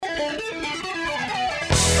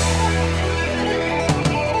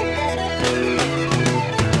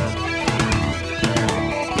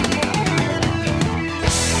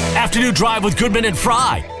Afternoon Drive with Goodman and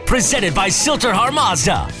Fry, presented by Silterhar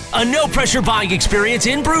Mazda. A no-pressure buying experience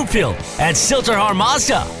in Broomfield at Silterhar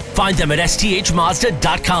Mazda. Find them at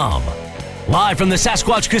sthmazda.com. Live from the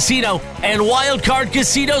Sasquatch Casino and Wildcard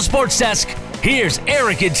Casino Sports Desk, here's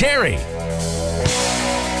Eric and Terry.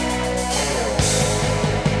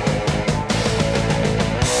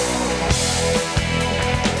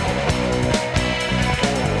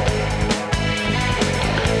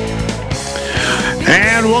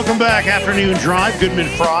 And welcome back. Afternoon Drive. Goodman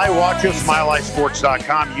Fry. Watch us,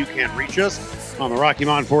 MileHighSports.com. You can reach us on the Rocky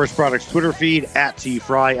Mountain Forest Products Twitter feed, at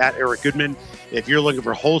TFry, at Eric Goodman. If you're looking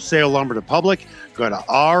for wholesale lumber to public, go to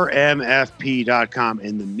rmfp.com.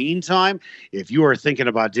 In the meantime, if you are thinking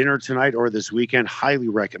about dinner tonight or this weekend, highly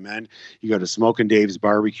recommend you go to Smokin' Dave's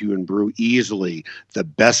Barbecue and Brew. Easily the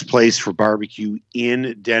best place for barbecue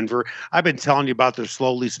in Denver. I've been telling you about their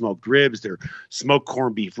slowly smoked ribs, their smoked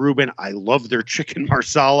corned beef Reuben. I love their chicken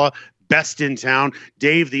marsala, best in town.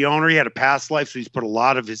 Dave, the owner, he had a past life, so he's put a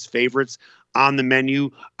lot of his favorites on the menu.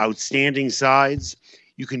 Outstanding sides.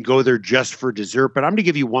 You can go there just for dessert, but I'm going to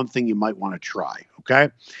give you one thing you might want to try, okay?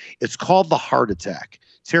 It's called the Heart Attack.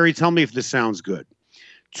 Terry, tell me if this sounds good.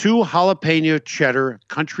 2 jalapeno cheddar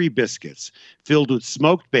country biscuits filled with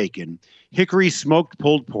smoked bacon, hickory smoked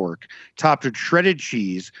pulled pork, topped with shredded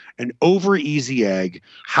cheese, an over-easy egg,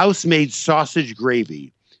 house-made sausage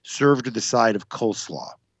gravy, served with the side of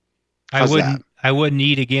coleslaw. I wouldn't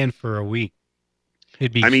eat again for a week.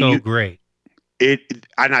 It'd be great. And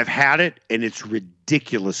I've had it, and it's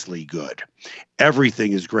ridiculously good.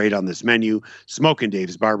 Everything is great on this menu. Smokin'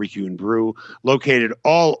 Dave's Barbecue and Brew, located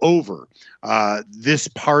all over this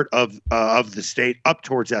part of the state, up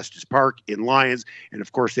towards Estes Park in Lyons, and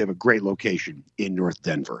of course they have a great location in North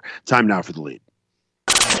Denver. Time now for the lead.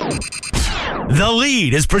 The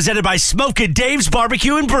Lead is presented by Smokin' Dave's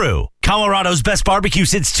Barbecue and Brew, Colorado's best barbecue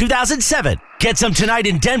since 2007. Get some tonight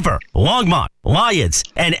in Denver, Longmont, Lyons,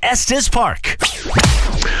 and Estes Park.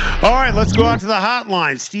 All right, let's go out to the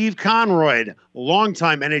hotline. Steve Konroyd,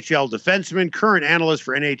 longtime NHL defenseman, current analyst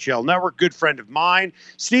for NHL Network, good friend of mine.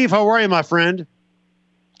 Steve, how are you, my friend?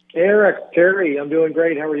 Eric, Terry, I'm doing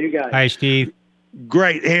great. How are you guys? Hi, Steve.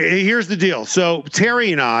 Great. Here's the deal. So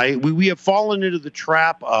Terry and I, we have fallen into the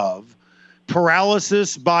trap of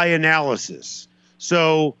paralysis by analysis.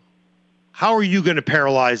 So how are you going to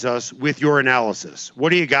paralyze us with your analysis? What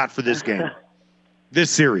do you got for this game,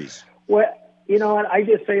 this series? Well, you know what? I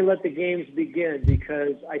just say let the games begin,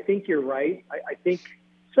 because I think you're right. I think,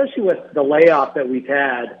 especially with the layoff that we've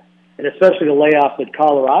had, and especially the layoff that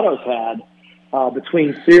Colorado's had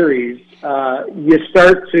between series, you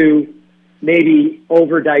start to maybe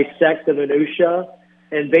over-dissect the minutia,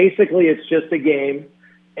 and basically it's just a game,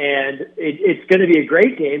 and it's going to be a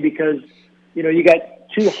great game because, you know, you got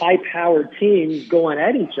 2 high-powered teams going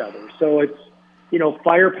at each other. So it's, you know,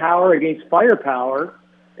 firepower against firepower,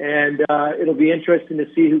 and it'll be interesting to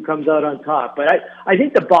see who comes out on top. But I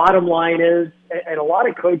think the bottom line is, and a lot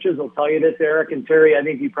of coaches will tell you this, Eric and Terry, I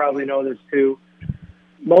think you probably know this too,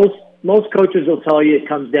 most coaches will tell you it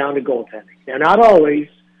comes down to goaltending. Now, not always,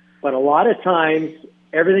 but a lot of times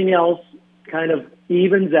everything else kind of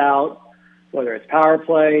evens out, whether it's power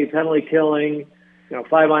play, penalty killing, you know,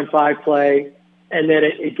 5-on-5 play, and then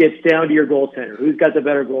it gets down to your goaltender. Who's got the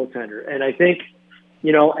better goaltender? And I think,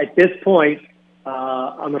 you know, at this point,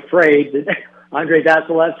 I'm afraid that Andrei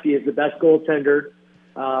Vasilevsky is the best goaltender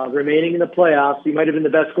remaining in the playoffs. He might have been the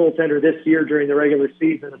best goaltender this year during the regular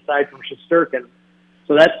season, aside from Shesterkin.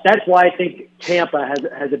 So that's why I think Tampa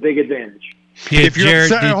has a big advantage. If you're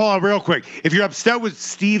upset, hold on real quick. If you're upset with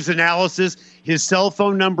Steve's analysis, his cell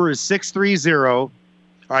phone number is 630. All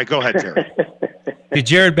right, go ahead, Terry. Did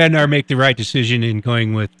Jared Bednar make the right decision in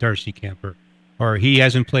going with Darcy Kuemper? Or he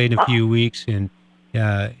hasn't played in a few weeks, and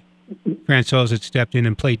Francouz had stepped in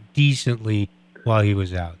and played decently while he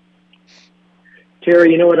was out.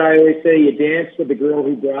 Terry, you know what I always say? You dance with the girl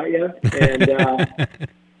who brought you. And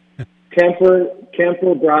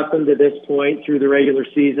Kuemper brought them to this point through the regular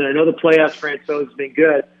season. I know the playoffs, Francouz has been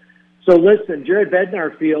good. So listen, Jared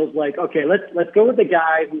Bednar feels like, okay, let's go with the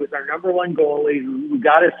guy who was our number 1 goalie, who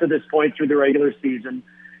got us to this point through the regular season.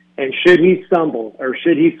 And should he stumble, or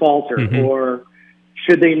should he falter, or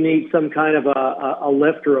should they need some kind of a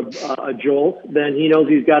lift or a jolt, then he knows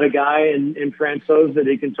he's got a guy in Francouz that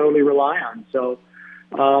he can totally rely on. So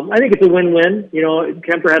I think it's a win-win. You know,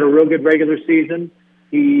 Kuemper had a real good regular season.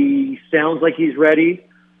 He sounds like he's ready.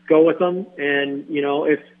 Go with him. And, you know,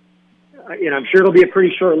 I'm sure it'll be a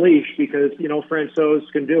pretty short leash because, you know, Francouz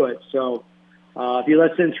can do it. So if he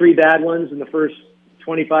lets in 3 bad ones in the first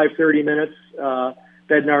 25, 30 minutes,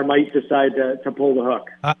 Bednar might decide to pull the hook.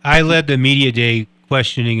 I led the media day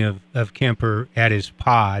questioning of Kuemper at his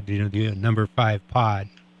pod, the number 5 pod,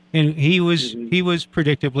 and he was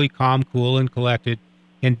predictably calm, cool, and collected.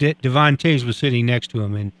 And Devon Toews was sitting next to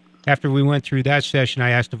him. And after we went through that session,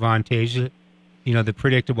 I asked Devon Toews, the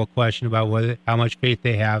predictable question about how much faith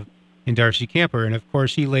they have in Darcy Kuemper, and of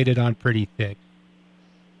course he laid it on pretty thick.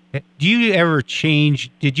 Did you ever change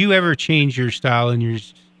your style and your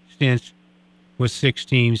stance with 6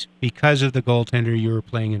 teams because of the goaltender you were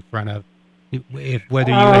playing in front of?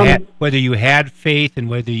 Whether you had faith and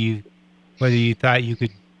whether you thought you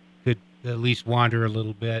could at least wander a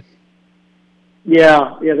little bit?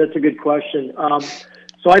 Yeah, that's a good question.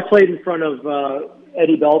 So I played in front of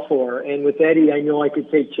Eddie Belfour, and with Eddie, I know I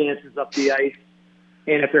could take chances up the ice.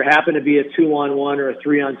 And if there happened to be a 2-on-1 or a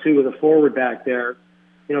 3-on-2 with a forward back there,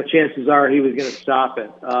 chances are he was going to stop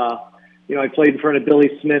it. I played in front of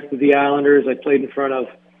Billy Smith with the Islanders. I played in front of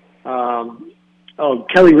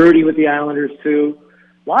Kelly Rudy with the Islanders too.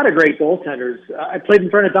 A lot of great goaltenders. I played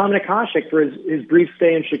in front of Dominic Hasek for his brief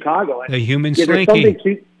stay in Chicago. And the human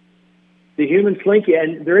slinky. The human slinky,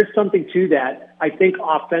 and there is something to that. I think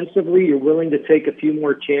offensively, you're willing to take a few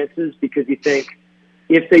more chances because you think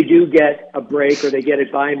if they do get a break or they get it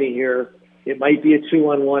by me here, it might be a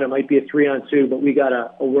 2-on-1, it might be a 3-on-2, but we got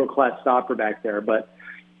a world-class stopper back there. But,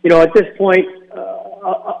 at this point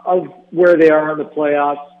of where they are in the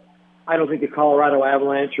playoffs, I don't think the Colorado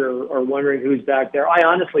Avalanche are wondering who's back there. I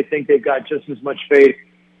honestly think they've got just as much faith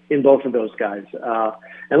in both of those guys.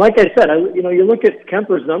 And like I said, you look at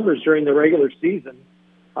Kuemper's numbers during the regular season,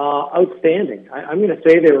 outstanding. I'm going to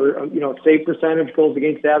say they were, save percentage, goals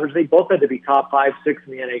against average. They both had to be top 5, 6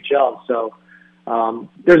 in the NHL. So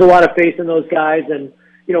there's a lot of faith in those guys. And,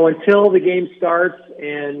 until the game starts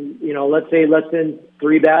and, let's say let's in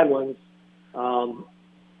 3 bad ones,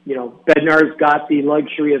 Bednar's got the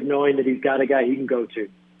luxury of knowing that he's got a guy he can go to.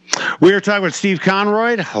 We are talking with Steve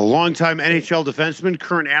Konroyd, a longtime NHL defenseman,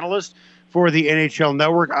 current analyst for the NHL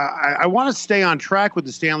Network. I want to stay on track with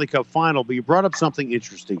the Stanley Cup Final, but you brought up something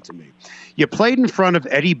interesting to me. You played in front of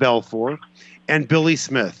Eddie Belfour and Billy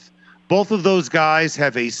Smith. Both of those guys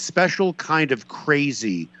have a special kind of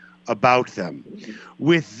crazy about them.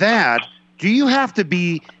 With that, do you have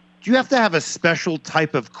to have a special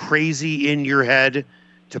type of crazy in your head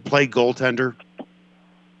to play goaltender?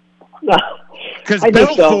 Because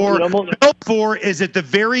Belfour is at the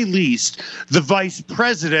very least the vice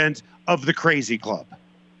president of the Crazy Club.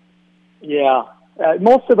 Yeah.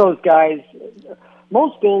 Most of those guys,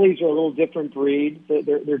 most goalies are a little different breed.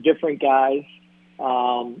 They're different guys.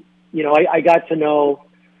 I got to know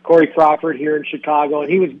Corey Crawford here in Chicago,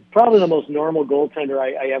 and he was probably the most normal goaltender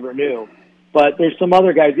I ever knew. But there's some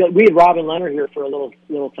other guys. We had Robin Leonard here for a little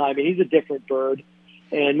time, and he's a different bird.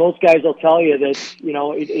 And most guys will tell you that,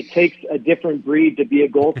 it takes a different breed to be a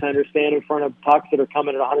goaltender, stand in front of pucks that are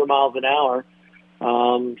coming at 100 miles an hour.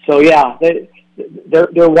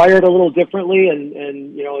 They're wired a little differently,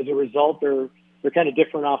 and as a result, they're kind of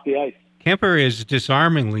different off the ice. Kuemper is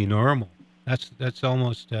disarmingly normal. That's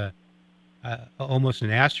almost almost an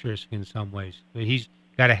asterisk in some ways. But he's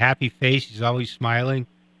got a happy face. He's always smiling,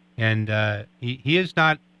 and he is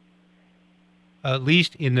not. At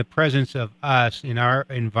least in the presence of us in our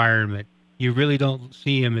environment, you really don't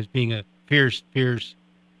see him as being a fierce,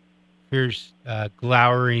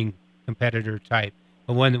 glowering competitor type.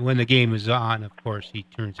 But when the game is on, of course, he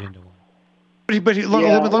turns into one.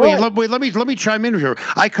 Let me chime in here.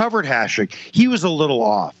 I covered Hasek. He was a little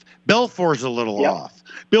off. Belfour's a little off.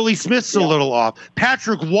 Billy Smith's a little off.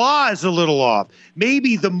 Patrick Waugh is a little off.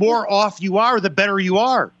 Maybe the more off you are, the better you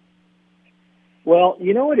are. Well,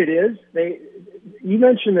 you know what it is? You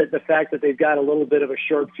mentioned that the fact that they've got a little bit of a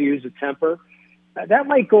short fuse of temper. That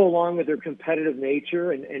might go along with their competitive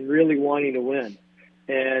nature and really wanting to win.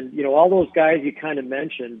 And, all those guys you kind of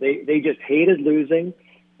mentioned, they just hated losing,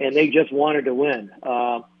 and they just wanted to win.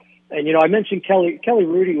 I mentioned Kelly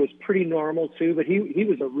Rudy was pretty normal too, but he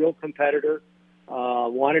was a real competitor,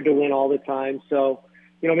 wanted to win all the time. So,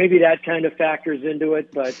 maybe that kind of factors into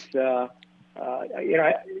it. But,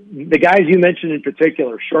 the guys you mentioned in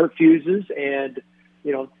particular, short fuses and,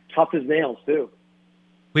 tough as nails too.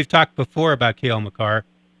 We've talked before about Cale Makar,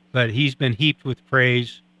 but he's been heaped with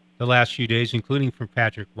praise the last few days, including from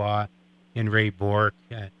Patrick Waugh and Ray Bourque.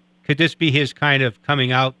 Could this be his kind of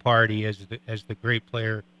coming out party as the great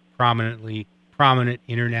player, prominent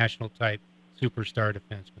international type superstar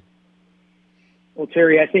defenseman? Well,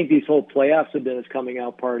 Terry, I think these whole playoffs have been his coming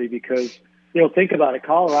out party because, think about it.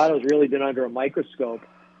 Colorado's really been under a microscope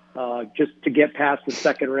just to get past the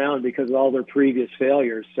second round because of all their previous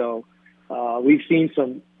failures. So we've seen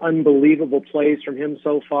some unbelievable plays from him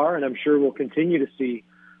so far, and I'm sure we'll continue to see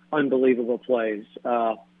unbelievable plays.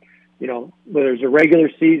 Whether it's a regular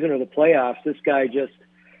season or the playoffs, this guy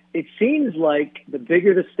it seems like the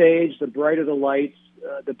bigger the stage, the brighter the lights,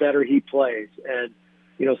 the better he plays. And,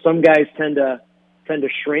 some guys tend to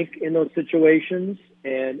shrink in those situations,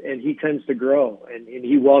 and he tends to grow, and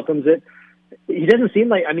he welcomes it. He doesn't seem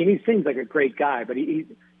like, he seems like a great guy, but he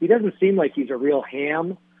doesn't seem like he's a real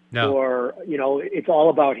ham. No. Or, it's all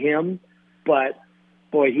about him. But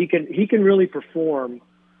boy, he can really perform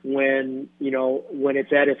when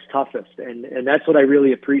it's at its toughest. And that's what I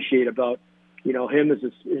really appreciate about, him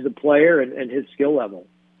as a player and his skill level.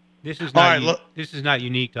 This is not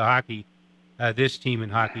unique to hockey, this team in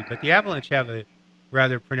hockey, but the Avalanche have a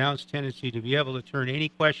rather pronounced tendency to be able to turn any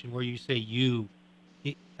question where you say you,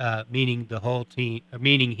 meaning the whole team,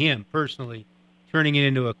 meaning him personally, turning it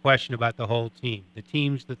into a question about the whole team. The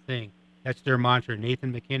team's the thing. That's their mantra.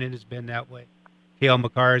 Nathan MacKinnon has been that way. Cale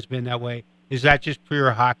Makar has been that way. Is that just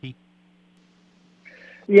pure hockey?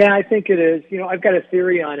 Yeah, I think it is. I've got a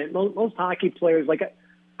theory on it. Most hockey players, like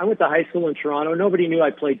I went to high school in Toronto. Nobody knew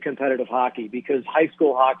I played competitive hockey because high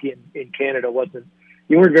school hockey in Canada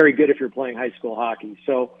you weren't very good if you're playing high school hockey.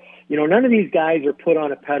 So, none of these guys are put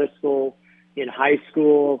on a pedestal in high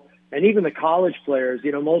school. And even the college players,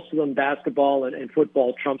 most of them basketball and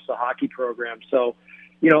football trumps the hockey program. So,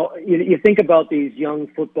 you think about these young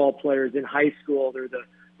football players in high school, they're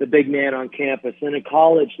the big man on campus. And in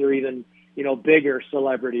college, they're even, bigger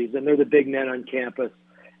celebrities, and they're the big men on campus.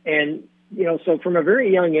 And, so from a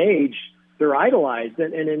very young age, they're idolized.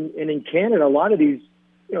 And in Canada, a lot of these,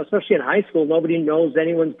 especially in high school, nobody knows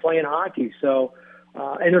anyone's playing hockey. So,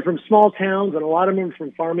 and they're from small towns, and a lot of them are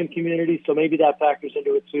from farming communities, so maybe that factors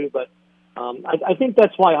into it too. But I think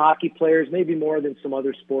that's why hockey players, maybe more than some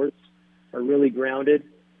other sports, are really grounded.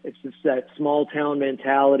 It's just that small town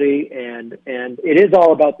mentality, and it is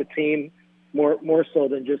all about the team more so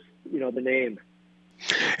than just the name.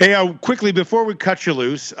 Hey, quickly before we cut you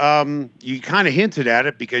loose, you kind of hinted at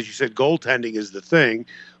it because you said goaltending is the thing.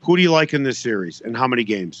 Who do you like in this series, and how many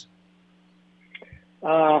games?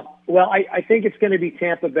 Well, I think it's going to be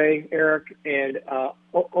Tampa Bay, Eric, and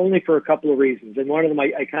only for a couple of reasons. And one of them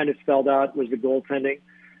I kind of spelled out was the goaltending.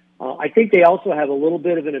 I think they also have a little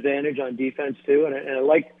bit of an advantage on defense too, and I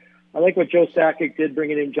like what Joe Sakic did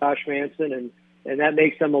bringing in Josh Manson, and that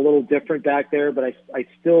makes them a little different back there. But I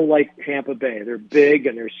still like Tampa Bay. They're big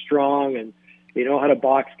and they're strong, and they know how to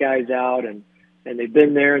box guys out, and they've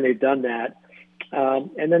been there and they've done that.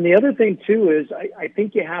 And then the other thing too is I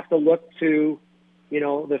think you have to look to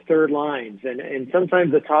the third lines, and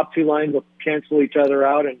sometimes the top two lines will cancel each other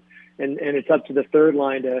out, and it's up to the third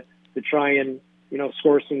line to try and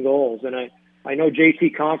score some goals. And I know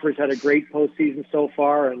JT Confer's had a great postseason so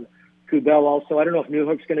far, and Kubel also. I don't know if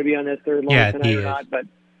Newhook's going to be on that third line tonight or not, but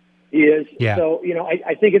he is. Yeah. So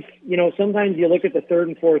I think it's sometimes you look at the third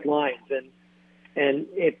and fourth lines, and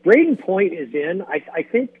if Brayden Point is in, I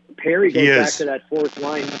think Perry goes back to that fourth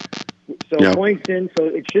line. So Point's in, so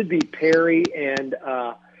it should be Perry and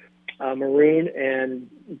Maroon and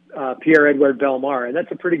Pierre-Edouard Bellemare, and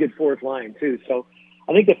that's a pretty good fourth line too. So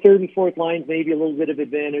I think the third and fourth lines maybe a little bit of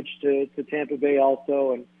advantage to Tampa Bay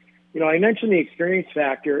also. And I mentioned the experience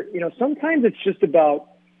factor. Sometimes it's just about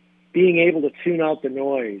being able to tune out the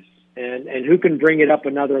noise and who can bring it up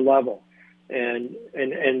another level, and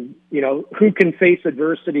who can face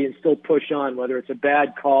adversity and still push on, whether it's a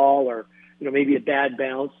bad call or maybe a bad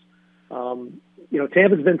bounce.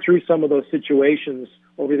 Tampa's been through some of those situations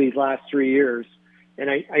over these last 3 years. And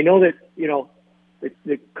I know that,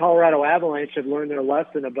 the Colorado Avalanche have learned their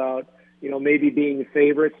lesson about, maybe being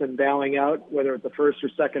favorites and bowing out, whether it's the first or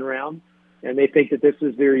second round. And they think that this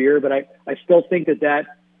is their year. But I still think that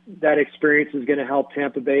experience is going to help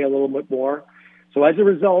Tampa Bay a little bit more. So as a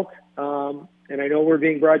result, and I know we're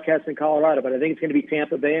being broadcast in Colorado, but I think it's going to be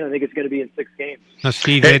Tampa Bay, and I think it's going to be in 6 games. Now,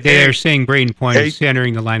 Steve, they are saying Brayden Point is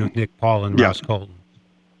centering the line with Nick Paul and Ross Colton.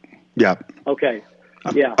 Yeah. Okay.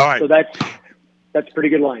 Yeah. All right. So that's a pretty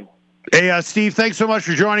good line. Hey, Steve, thanks so much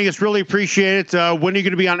for joining us. Really appreciate it. When are you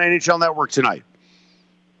going to be on NHL Network tonight?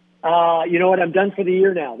 You know what? I'm done for the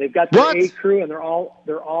year now. They've got their A crew, and they're all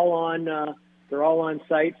on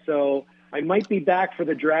site. So I might be back for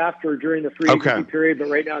the draft or during the free agency period, but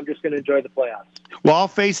right now I'm just going to enjoy the playoffs. Well, I'll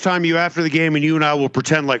FaceTime you after the game, and you and I will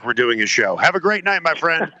pretend like we're doing a show. Have a great night, my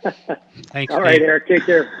friend. Thanks, all right, Steve. Eric. Take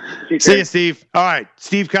care. See you, Steve. All right,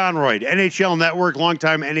 Steve Konroyd, NHL Network,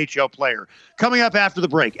 longtime NHL player. Coming up after the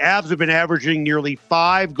break, Avs have been averaging nearly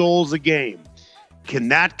 5 goals a game. Can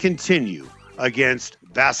that continue against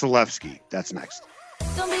Vasilevsky? That's next.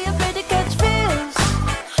 Don't be afraid to